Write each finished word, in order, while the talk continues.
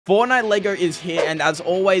Fortnite Lego is here, and as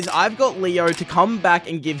always, I've got Leo to come back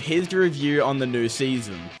and give his review on the new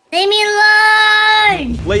season. Leave me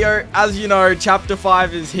alone! Leo, as you know, Chapter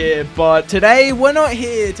 5 is here, but today we're not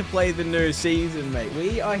here to play the new season, mate.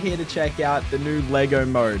 We are here to check out the new Lego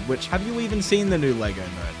mode, which, have you even seen the new Lego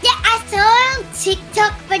mode? Yeah, I saw it on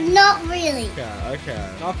TikTok, but not really. Okay.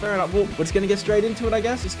 Oh, fair enough. Well, we're just gonna get straight into it, I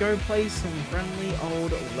guess. Let's go play some friendly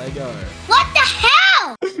old Lego. What the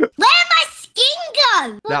hell? Where did my skin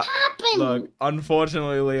go? What happened? Look,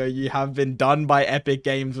 unfortunately, Leo, you have been done by Epic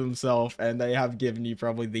Games themselves, and they have given you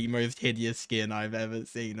probably the most hideous skin I've ever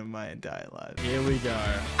seen in my entire life. Here we go.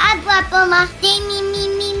 I brought Boma. Me.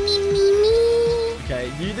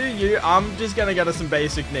 Okay, you do you. I'm just gonna get us some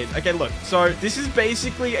basic needs. Okay, look, so this is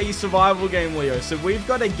basically a survival game, Leo. So we've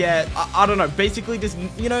got to get, I don't know, basically just,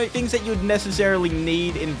 you know, things that you'd necessarily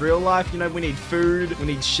need in real life. You know, we need food, we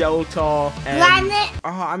need shelter, and... Granite?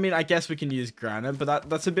 I mean, I guess we can use granite, but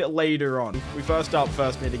that's a bit later on. We first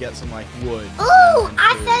need to get some, like, wood. Ooh,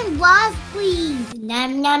 I said was, please.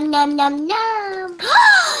 Nom, nom, nom, nom, nom.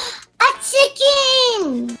 A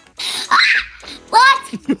chicken!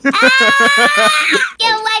 What?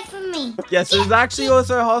 Get away from me. Yes, there's actually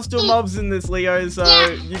also hostile mobs in this, Leo, so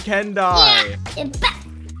you can die.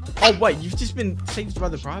 Oh, wait, you've just been saved by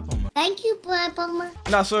the Bribe Bomber. Thank you, Bribe Bomber.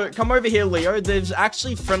 No, so come over here, Leo. There's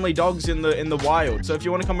actually friendly dogs in the wild. So if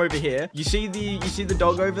you want to come over here, you see the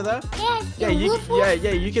dog over there? Yeah,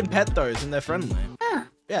 you can pet those and they're friendly. Huh.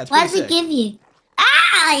 Yeah, it's what pretty does he give you?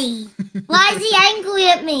 Aye! Why is he angry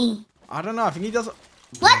at me? I don't know. I think he does.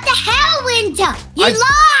 What the hell, Winter? You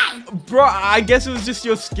lied! Bro, I guess it was just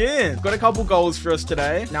your skin. Got a couple goals for us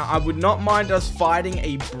today. Now, I would not mind us fighting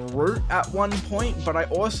a brute at one point, but I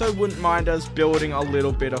also wouldn't mind us building a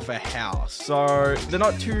little bit of a house. So, they're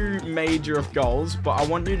not too major of goals, but I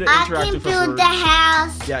want you to interact with a brute. I can build the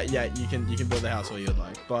house. Yeah, you can build the house all you'd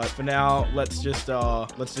like. But for now, let's just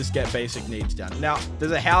get basic needs down. Now,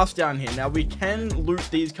 there's a house down here. Now, we can loot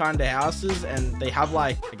these kind of houses, and they have,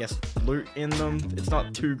 like, I guess, loot in them. It's not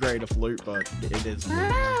too great of loot, but it is loot.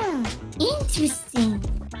 Ah, interesting.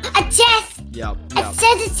 A chest. Yep. I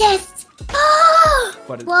said a chest. Oh,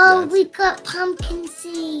 but whoa, we got pumpkin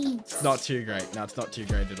seeds. It's not too great. No, it's not too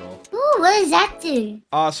great at all. Ooh, what does that do?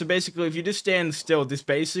 So basically, if you just stand still, this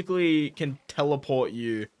basically can teleport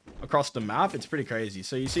you across the map. It's pretty crazy.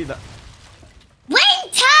 So you see that.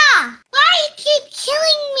 Winter! Why you keep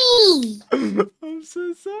killing me? I'm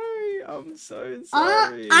so sorry. I'm so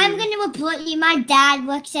sorry. I'm gonna report you. My dad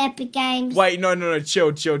works at Epic Games. Wait, no.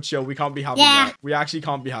 Chill. We can't be having that. We actually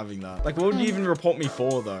can't be having that. Like, what would you even report me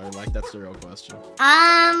for, though? Like, that's the real question.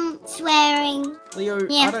 Swearing. Leo,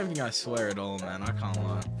 I don't think I swear at all, man. I can't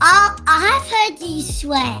lie. I've heard you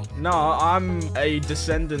swear. No, I'm a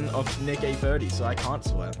descendant of Nick A30, so I can't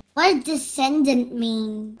swear. What does descendant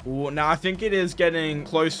mean? Ooh, now, I think it is getting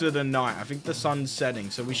closer to night. I think the sun's setting,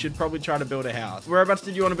 so we should probably try to build a house. Whereabouts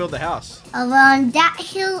did you want to build the house? Around that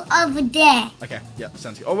hill over there. Okay, yeah,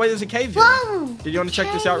 sounds good. Oh, wait, there's a cave here. Whoa! Did you want to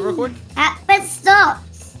check this out real quick? But stop.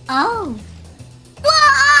 Oh.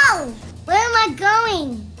 Whoa! Where am I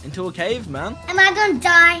going? Into a cave, man. Am I gonna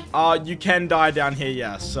die? You can die down here,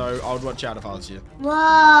 yes. So I would watch out if I was you.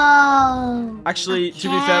 Whoa. Actually, to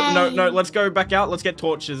be fair, no, let's go back out. Let's get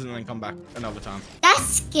torches and then come back another time. That's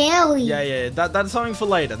scary. Yeah. That's something for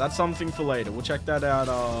later. We'll check that out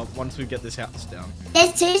once we get this house down.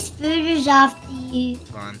 There's two spooters after you. It's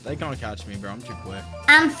fine. They can't catch me, bro. I'm too quick.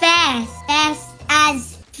 I'm fast. Fast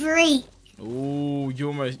as freak. Ooh, you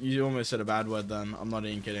almost said a bad word then. I'm not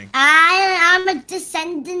even kidding. I'm a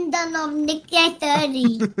descendant of Nick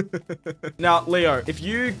A30. Now, Leo, if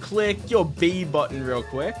you click your B button real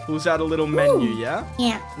quick, pulls out a little menu, yeah?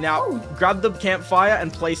 Yeah. Now, grab the campfire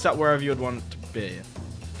and place that wherever you'd want it to be.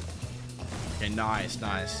 Okay, nice.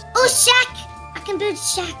 Oh, shack! I can build a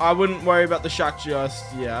shack. I wouldn't worry about the shack just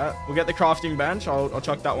yet. We'll get the crafting bench. I'll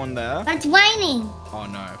chuck that one there. But it's raining. Oh,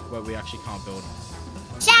 no. Well, we actually can't build.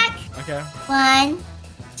 Shack. Okay. 1,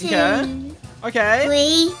 2, okay.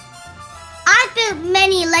 3. I've built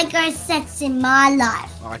many Lego sets in my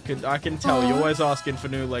life. I can tell. You're always asking for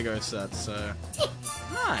new Lego sets, so. 6.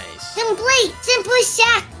 Nice. Simple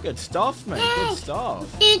shack. Good stuff, mate. Good stuff.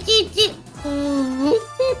 Do.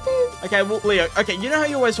 Okay, well, Leo, you know how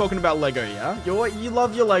you're always talking about Lego, yeah? You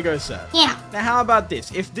love your Lego set. Yeah. Now, how about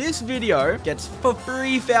this? If this video gets for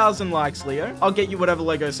 3,000 likes, Leo, I'll get you whatever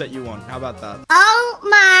Lego set you want. How about that? Oh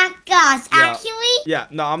my gosh, Yeah. actually? Yeah,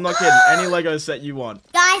 no, I'm not kidding. Any Lego set you want.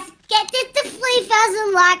 Guys, get this to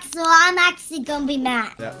 3,000 likes, so I'm actually gonna be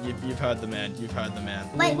mad. Yeah, you've heard the man. You've heard the man.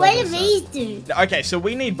 Wait, what do these do? Okay, so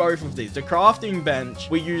we need both of these. The crafting bench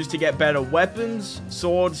we use to get better weapons,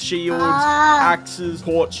 swords, shields, axes,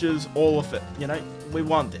 torches, all of it. You know, we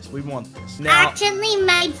want this. We want this. I Now, actually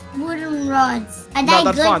made wooden rods. Are no, they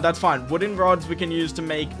that's good? fine. That's fine. Wooden rods we can use to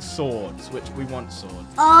make swords, which we want swords.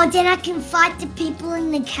 Oh, then I can fight the people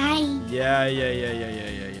in the cave. Yeah.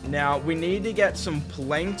 Now, we need to get some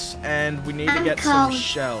planks and we need to I'm get some cold.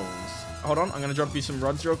 shells. Hold on, I'm going to drop you some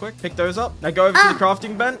rods real quick. Pick those up. Now, go over to the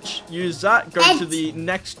crafting bench. Use that. Go to the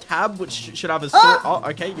next tab, which should have a sword. Oh,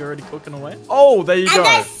 okay. You're already cooking away. Oh, there you go.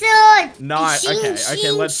 I got sword. Nice.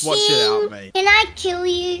 Okay, let's watch it out, mate. Can I kill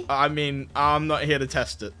you? I mean, I'm not here to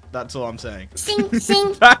test it. That's all I'm saying.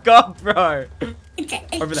 Sing. Back up, bro.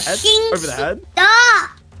 Over the head? Over the head? Stop.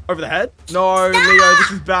 Over the head? No, Leo,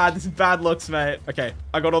 this is bad. This is bad looks, mate. Okay,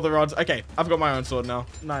 I got all the rods. Okay, I've got my own sword now.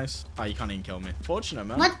 Nice. Oh, you can't even kill me. Fortunate,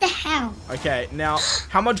 man. What the hell? Okay, now,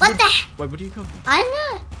 how much What wood... the... Wait, what are you cooking? I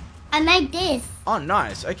know. I made this. Oh,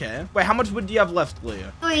 nice. Okay. Wait, how much wood do you have left,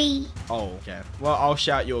 Leo? 3. Oh, okay. Well, I'll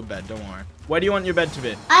shout your bed. Don't worry. Where do you want your bed to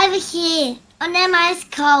be? Over here. On them ice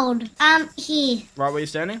cold. Here. Right where you're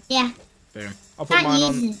standing? Yeah. Boom. I'll put Can't mine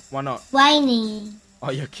use on. it. Why not? Raining. Oh,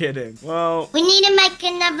 you're kidding. Well, We need to make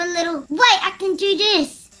another little... Wait, I can do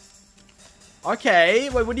this. okay.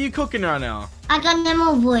 Wait, what are you cooking right now? I got no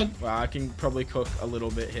more wood. Well, I can probably cook a little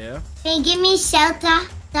bit here. Can you give me shelter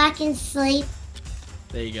so I can sleep?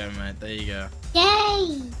 There you go, mate. There you go.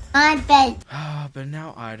 Yay! My bed. But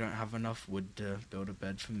now I don't have enough wood to build a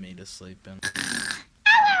bed for me to sleep in.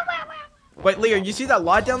 Wait, Leo, you see that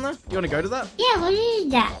light down there? You want to go to that? Yeah, what is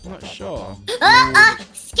that? I'm not sure.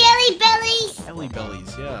 Skelly bellies! Ellie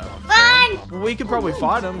bellies, yeah. Run! Well, we could probably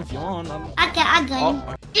fight them if you want. I got him.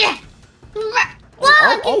 Oh, Yeah. Whoa,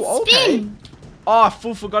 I can spin! I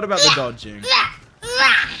full forgot about the dodging.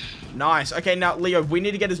 Nice. Okay, now, Leo, we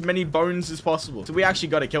need to get as many bones as possible. So we actually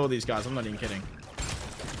got to kill these guys. I'm not even kidding.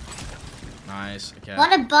 Nice. Okay.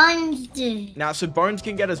 What do bones do? Now, so bones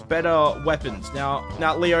can get us better weapons. Now,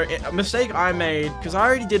 Leo, a mistake I made, because I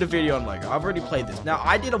already did a video on Lego. I've already played this. Now,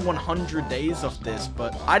 I did a 100 days of this,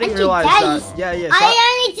 but I didn't realize that. Yeah. So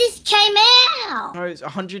I only just came out. no, it's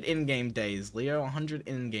 100 in-game days, Leo. 100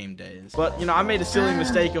 in-game days. But, you know, I made a silly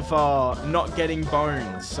mistake of not getting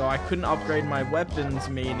bones. So I couldn't upgrade my weapons,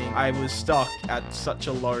 meaning I was stuck at such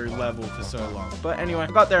a low level for so long. But anyway, I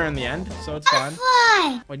got there in the end, so it's fine.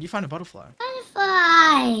 Butterfly. Wait, did you find a butterfly?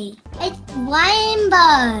 Butterfly. It's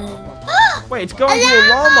rainbow. Wait, it's going to a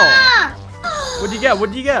llama. What'd you get?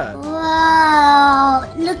 What'd you get?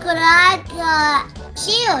 Whoa, look what I got.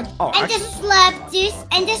 Shield. Oh, and the slurp juice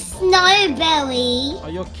and the snowberry. Oh,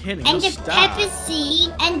 you're kidding. And You're the stacked. pepper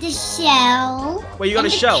seed and the shell. Wait, you got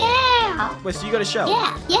and a shell? Cow. Wait, so you got a shell?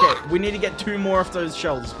 Yeah. Okay, we need to get 2 more of those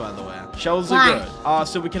shells, by the way. Shells are Why? good.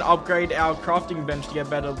 So we can upgrade our crafting bench to get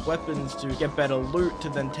better weapons, to get better loot, to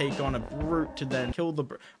then take on a brute, to then kill the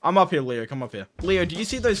brute. I'm up here, Leo. Come up here. Leo, do you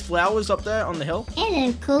see those flowers up there on the hill? Yeah,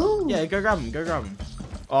 they're cool. Yeah, go grab them. Go grab them.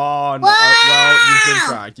 Oh, no. Wow! Well, you've been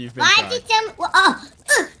cracked. You've been Why cracked. did you tell me?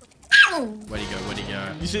 Ow. Where'd he go? Where'd he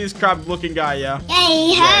go? You see this crab-looking guy, yeah? Yeah,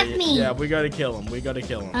 he hurt me. Yeah, we gotta kill him. We gotta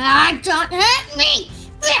kill him. Don't hurt me.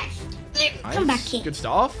 Come back here. Good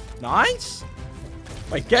stuff. Nice.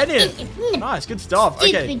 Wait, get in. Nice, good stuff.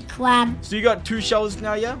 Okay. Stupid crab. So you got 2 shells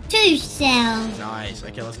now, yeah? 2 shells. Nice.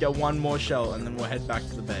 Okay, let's get 1 more shell and then we'll head back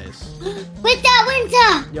to the base.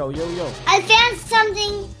 Winter. Yo. I found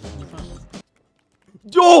something.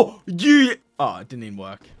 Oh, you. Oh, it didn't even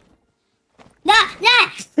work. No.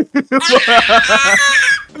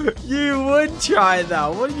 You would try that.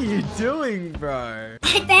 What are you doing, bro?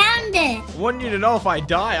 I found it. I want you to know if I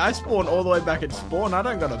die, I spawn all the way back at spawn. I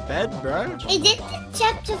don't got a bed, bro. Is it the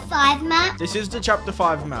chapter 5 map? This is the chapter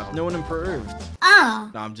 5 map. No one improved. Oh.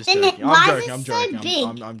 No, I'm just Then joking. why I'm is joking. it I'm so joking.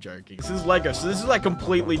 big? I'm joking. This is Lego, so this is like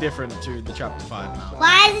completely different to the chapter 5 map.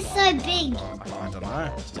 Why is it so big? I don't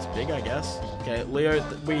know. It's just big, I guess. Okay, Leo,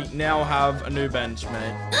 we now have a new bench,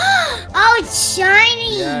 mate. Oh, it's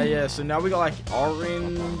shiny. Yeah. So now we got like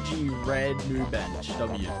orangey red new bench.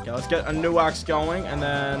 W. Okay, let's get a new axe going, and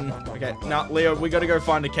then now Leo, we gotta go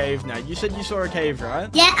find a cave now. You said you saw a cave, right?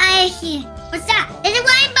 Yeah, I see. What's that? It's a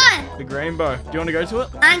rainbow. Big rainbow. Do you want to go to it?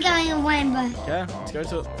 I'm going to rainbow. Okay, let's go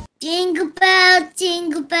to it. Jingle bell,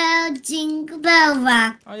 jingle bell, jingle bell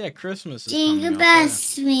rock. Oh yeah, Christmas is Jingle coming up, bell yeah.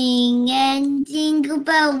 swing and jingle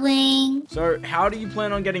bell ring. So how do you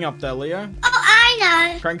plan on getting up there, Leo? Oh,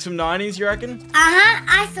 I know. Crank some 90s, you reckon?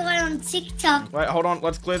 I saw it on TikTok. Wait, hold on.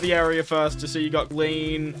 Let's clear the area first to see you got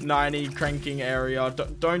clean 90 cranking area.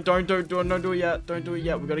 Don't do it yet. Don't do it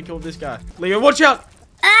yet. We gotta kill this guy. Leo, watch out!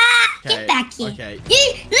 Ah, Okay, get back here. okay.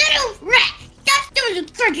 You little rat. Stop doing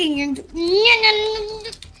the cooking.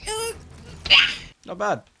 Not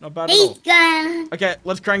bad. Not bad at He's all. gone. Okay,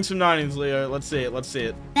 let's crank some 90s, Leo. Let's see it. Let's see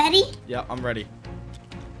it. Ready? Yeah, I'm ready.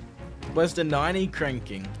 Where's the 90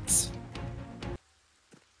 cranking?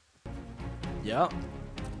 Yeah.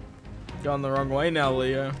 Going the wrong way now,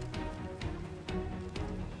 Leo.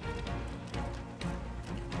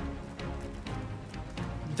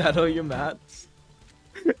 Is that all your mats?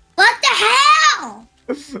 What the hell?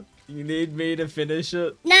 You need me to finish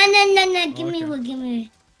it? No. Give me Okay. one. Give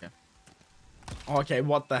me. Okay,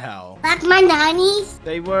 what the hell? Like my 90s?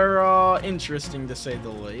 They were interesting to say the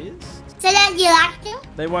least. So that you like them?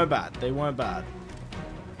 They weren't bad. They weren't bad.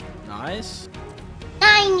 Nice.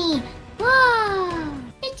 90. Whoa.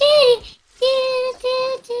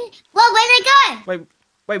 Whoa, where'd they go?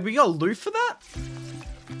 Wait, we got loot for that?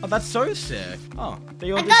 Oh, that's so sick. Oh,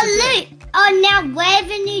 they all I got disappeared. loot. Oh, now we're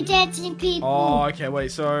the new dancing people. Oh, okay,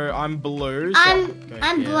 wait, so I'm blue. So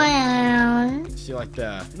I'm here. brown. See, like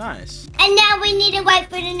there. Nice. And now we need to wait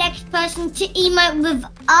for the next person to emote with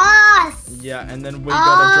us. Yeah, and then we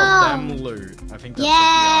gotta drop them loot. I think that's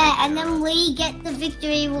Yeah, the and idea. then we get the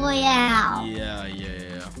victory royale. Yeah.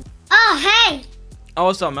 Oh, hey. Oh,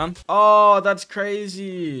 what's up, man? Oh, that's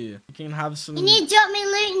crazy. You can have some You need to drop me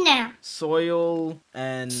loot now. soil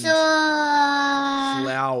and So,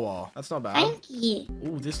 flour. That's not bad. thank you.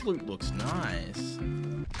 Ooh, this loot looks nice.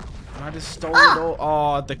 And I just stole Oh. it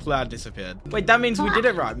all. Oh, the cloud disappeared. Wait, that means we did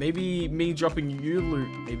it right. Maybe me dropping you loot.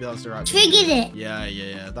 Maybe that's the right thing. Triggered it.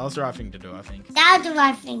 Yeah. That was the right thing to do, I think. That was the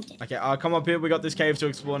right thing to do. Okay, come up here. We got this cave to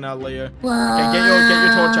explore now, Leo. Whoa. Okay, get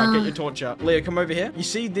your torch out. Get your torch out. Leo, come over here. You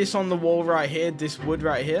see this on the wall right here? This wood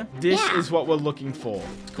right here? This Yeah. is what we're looking for.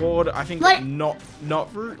 It's called, I think, What? not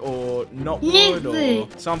root or not Newt wood or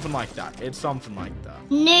root. something like that. It's something like that.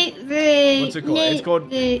 Newt root. What's it called? Newt It's called,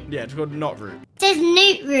 root. yeah, it's called not root. It says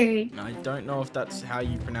newt root. I don't know if that's how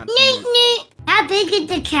you pronounce Newt it. newt. How big is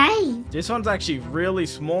the cave? This one's actually really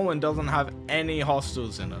small and doesn't have any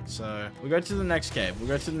hostels in it. So we go to the next cave.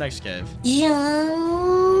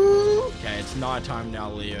 Zoom. Okay, it's nighttime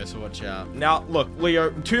now, Leo, so watch out. Now, look,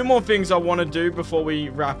 Leo, 2 more things I want to do before we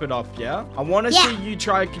wrap it up, yeah? I want to see you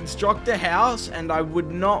try to construct a house, and I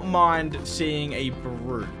would not mind seeing a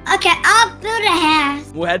brew. Okay, I'll build a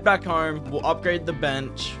house. We'll head back home, we'll upgrade the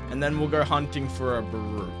bench, and then we'll go hunting for a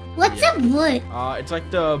brew. What's a wood? It's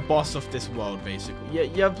like the boss of this world, basically. Yeah,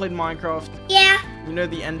 you ever played Minecraft? Yeah. You know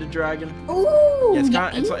the Ender Dragon? Ooh. Yeah, it's the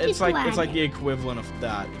kind of, it's like Dragon. the equivalent of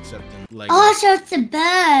that, except in Lego. Oh, so it's a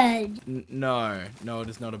bird. No, it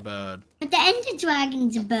is not a bird. But the Ender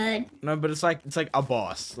Dragon's a bird. No, but it's like a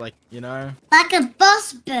boss, like, you know. Like a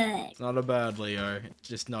boss bird. It's not a bird, Leo. It's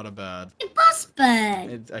just not a bird. A boss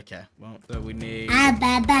bird. It's okay. Well, so we need Ah,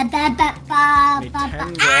 ba, ba, ba, ba, ba, 10 ba,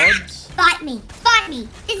 ba. Ah! rods. Fight me. Fight me.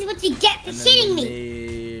 This is what you get for And then shooting we me.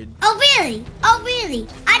 need... Oh, really? Oh, really?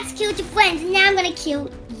 I just killed your friends and now I'm going to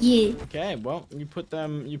kill you. Okay, well, you put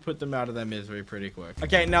them out of their misery pretty quick.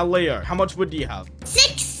 Okay, now Leo, how much wood do you have?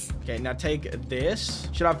 6. Okay, now take this.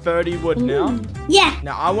 Should I have 30 wood now? Yeah.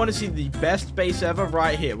 Now I want to see the best base ever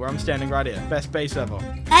right here, where I'm standing right here. Best base ever.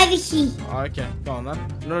 Over here. Okay, go on then.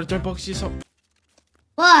 No, don't box yourself.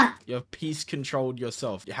 What? You've peace controlled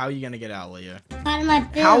yourself. How are you gonna get out, Leo? Part of my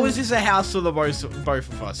build. How is this a house for the both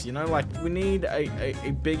of us? You know, like, we need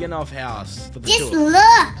a big enough house for the Just two.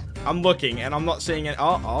 look. I'm looking and I'm not seeing it.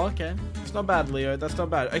 Oh, okay. It's not bad, Leo. That's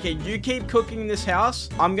not bad. Okay, you keep cooking this house.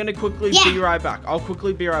 I'm gonna quickly be right back. I'll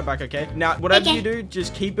quickly be right back, okay? Now, whatever you do,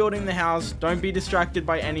 just keep building the house. Don't be distracted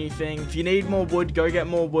by anything. If you need more wood, go get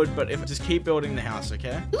more wood. But just keep building the house,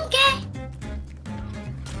 okay? Okay.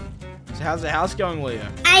 So how's the house going, Leo?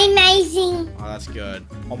 Amazing. Oh, that's good.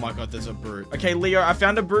 Oh my god, there's a brute. Okay, Leo, I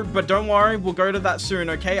found a brute, but don't worry. We'll go to that soon,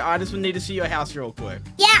 okay? I just need to see your house real quick.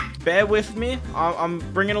 Yeah. Bear with me. I'm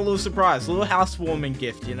bringing a little surprise. A little housewarming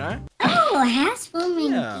gift, you know? Oh, a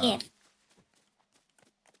housewarming Yeah. gift.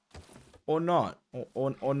 Or not.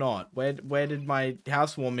 Or not. Where did my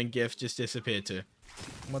housewarming gift just disappear to?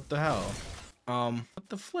 What the hell? What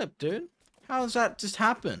the flip, dude? How has that just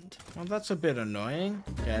happened? Well, that's a bit annoying.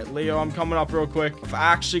 Okay, Leo, I'm coming up real quick. I've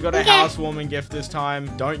actually got a housewarming gift this time.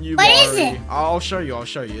 Don't you worry. What is it? I'll show you.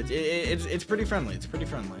 It's pretty friendly. It's pretty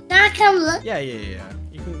friendly. Can I come look? Yeah. You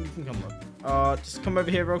can come look. Just come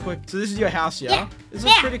over here real quick. So this is your house, yeah? Yeah. This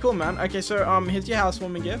is pretty cool, man. Okay, so here's your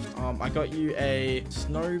housewarming gift. I got you a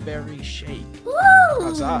snowberry shake. Woo.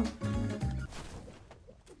 How's that?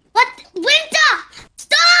 What? Winter!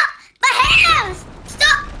 Stop! My house!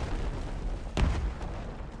 Stop!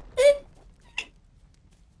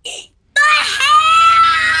 My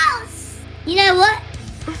house! You know what?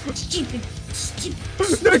 Stupid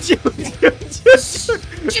No, chill.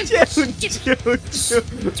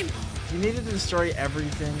 You need to destroy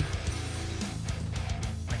everything.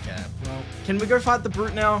 Okay, well, can we go fight the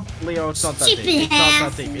brute now? Leo, it's not that deep. It's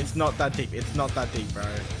not that deep. It's not that deep. It's not that deep, bro.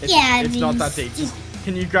 It's not that deep. Just,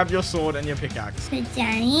 can you grab your sword and your pickaxe?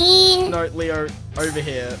 No, Leo, over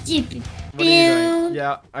here. What are you doing?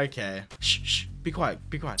 Yeah, okay. Shh, be quiet,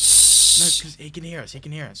 be quiet. No, because he can hear us,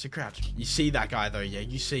 so crouch. You see that guy though, yeah,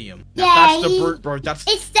 you see him. Now, Yeah, that's the brute, bro, it's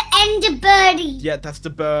the ender birdie. Yeah, that's the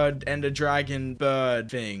bird, ender dragon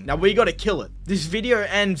bird thing. Now, we gotta kill it. This video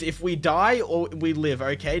ends if we die or we live,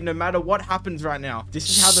 okay? No matter what happens right now. This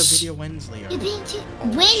is how the video ends, Leo. You're being too...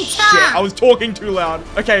 Winterr! Shit, I was talking too loud.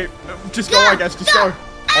 Okay, just go, I guess, just go.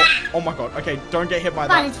 Oh my god, okay, don't get hit by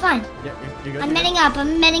that. It's fine. Yeah, you're good. I'm meting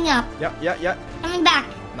up. Yeah. Coming back.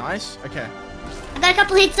 Nice, okay. I got a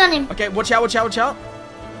couple hits on him. Okay, watch out.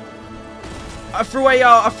 I threw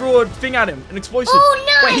a thing at him, an explosive.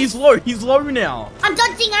 Oh, nice. Wait, he's low now. I'm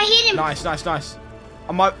dodging, I hit him. Nice.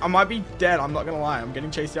 I might be dead, I'm not gonna lie. I'm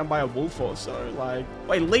getting chased down by a wolf or so, like.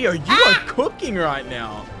 Wait, Leo, you are cooking right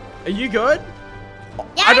now. Are you good?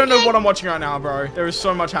 Yeah, I don't know what I'm watching right now, bro. There is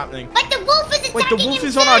so much happening. But the wolf is attacking Wait, the wolf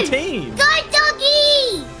is on our team. Go,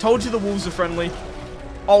 doggy. Told you the wolves are friendly.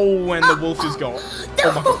 Oh, and the wolf is gone.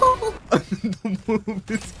 Oh my god. The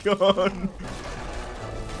wolf is gone.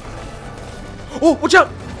 Oh, watch out!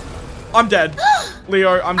 I'm dead.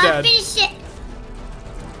 Leo, I'm dead. I finished it.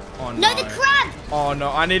 Oh, no, the crab. Oh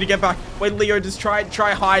no, I need to get back. Wait, Leo, just try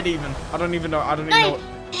hide even. I don't even know. No.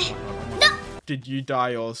 Did you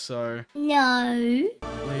die also? No. Leo,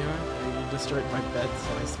 you destroyed my bed,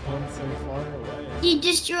 so I spawned so far away. You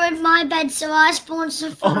destroyed my bed, so I spawned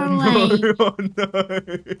so far away. Oh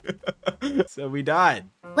no. So we died.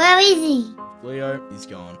 Where is he? Leo, he's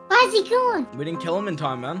gone. Where's he gone? We didn't kill him in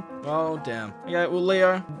time, man. Oh, damn. Okay, well,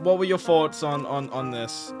 Leo, what were your thoughts on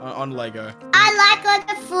this, on Lego? I like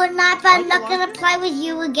FORTNITE, but I'm not gonna play with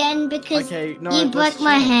you again because you broke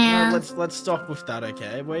my house. No, let's stop with that,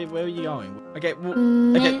 okay? Where are you going? Okay, well,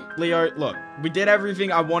 okay, Leo, look, we did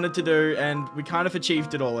everything I wanted to do, and we kind of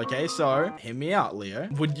achieved it all, okay? So, hear me out, Leo.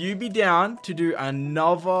 Would you be down to do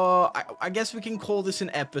another, I guess we can call this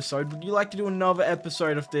an episode. Would you like to do another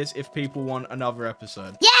episode of this if people want another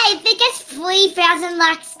episode? Yeah, if it gets 3,000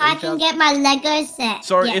 likes, I can get my Lego set.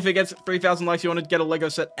 So, if it gets 3,000 likes, you want to get a Lego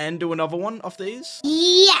set and do another one of these?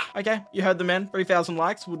 Yeah. Okay, you heard the man. 3,000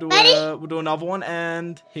 likes. We'll do another one,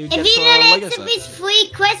 and he gets if you a don't Lego answer set. these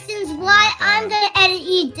 3 questions, why I'm gonna edit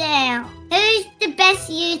you down. Who's the best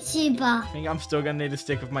YouTuber? I think I'm still gonna need to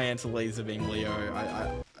stick with my answer, laser being Leo.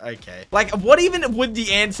 Okay. Like, what even would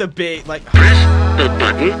the answer be? Like, press the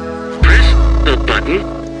button. Press the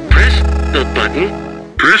button. Press the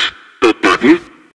button. Press the button.